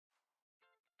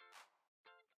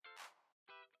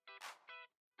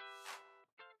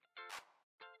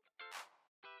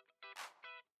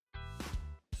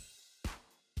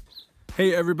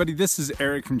Hey everybody, this is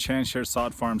Eric from Chanshare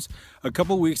Sod Farms. A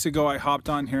couple weeks ago I hopped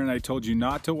on here and I told you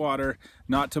not to water,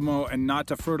 not to mow, and not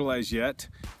to fertilize yet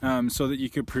so that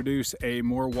you could produce a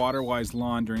more water-wise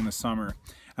lawn during the summer.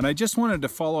 And I just wanted to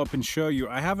follow up and show you,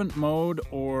 I haven't mowed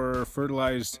or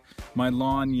fertilized my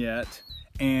lawn yet,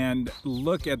 and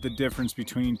look at the difference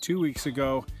between 2 weeks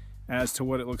ago as to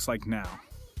what it looks like now.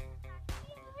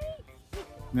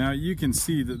 Now you can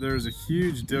see that there's a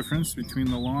huge difference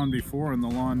between the lawn before and the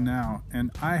lawn now,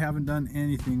 and I haven't done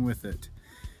anything with it.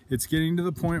 It's getting to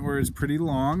the point where it's pretty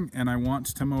long and I want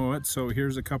to mow it, so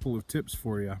here's a couple of tips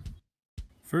for you.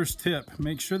 First tip,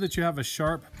 make sure that you have a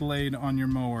sharp blade on your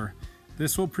mower.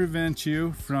 This will prevent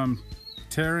you from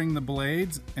tearing the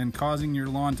blades and causing your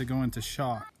lawn to go into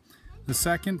shock. The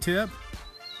second tip,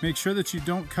 make sure that you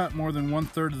don't cut more than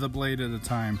 1/3 of the blade at a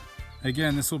time.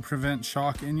 Again, this will prevent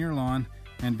shock in your lawn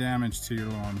and damage to your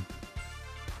lawn.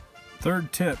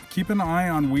 Third tip, keep an eye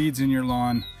on weeds in your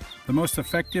lawn. The most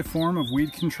effective form of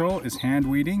weed control is hand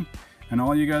weeding, and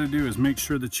all you got to do is make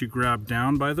sure that you grab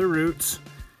down by the roots,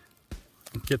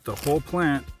 get the whole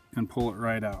plant, and pull it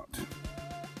right out.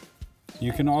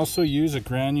 You can also use a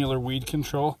granular weed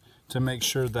control to make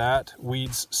sure that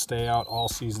weeds stay out all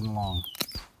season long.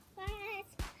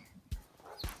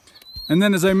 And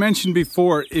then, as I mentioned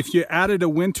before, if you added a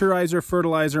winterizer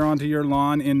fertilizer onto your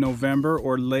lawn in November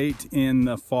or late in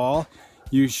the fall,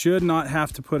 you should not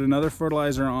have to put another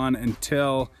fertilizer on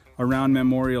until around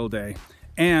Memorial Day.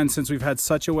 And since we've had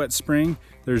such a wet spring,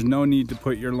 there's no need to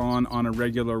put your lawn on a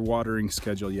regular watering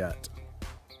schedule yet.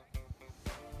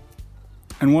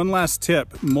 And one last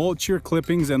tip, mulch your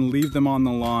clippings and leave them on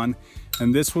the lawn,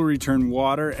 and this will return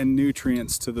water and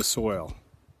nutrients to the soil.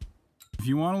 If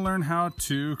you want to learn how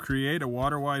to create a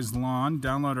water-wise lawn,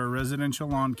 download our residential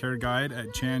lawn care guide at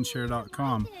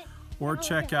chanshare.com or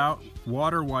check out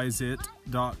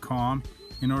waterwiseit.com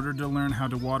in order to learn how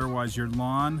to water-wise your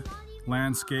lawn,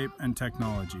 landscape, and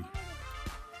technology.